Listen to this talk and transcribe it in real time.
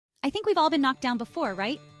I think we've all been knocked down before,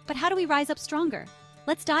 right? But how do we rise up stronger?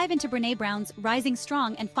 Let's dive into Brené Brown's Rising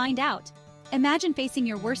Strong and find out. Imagine facing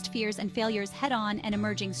your worst fears and failures head-on and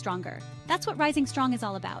emerging stronger. That's what Rising Strong is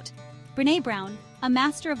all about. Brené Brown, a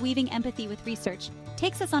master of weaving empathy with research,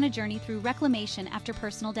 takes us on a journey through reclamation after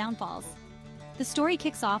personal downfalls. The story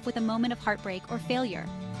kicks off with a moment of heartbreak or failure,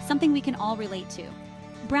 something we can all relate to.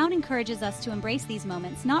 Brown encourages us to embrace these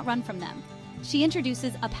moments, not run from them. She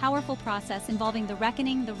introduces a powerful process involving the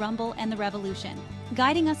reckoning, the rumble, and the revolution,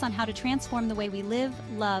 guiding us on how to transform the way we live,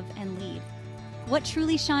 love, and lead. What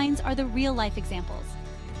truly shines are the real-life examples.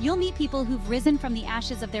 You'll meet people who've risen from the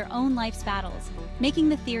ashes of their own life's battles, making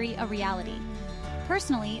the theory a reality.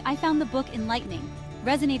 Personally, I found the book enlightening,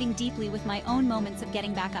 resonating deeply with my own moments of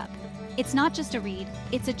getting back up. It's not just a read,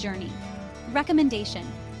 it's a journey. Recommendation: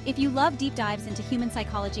 if you love deep dives into human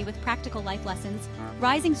psychology with practical life lessons,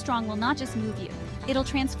 Rising Strong will not just move you, it'll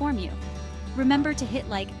transform you. Remember to hit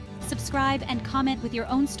like, subscribe, and comment with your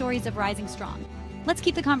own stories of rising strong. Let's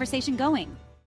keep the conversation going.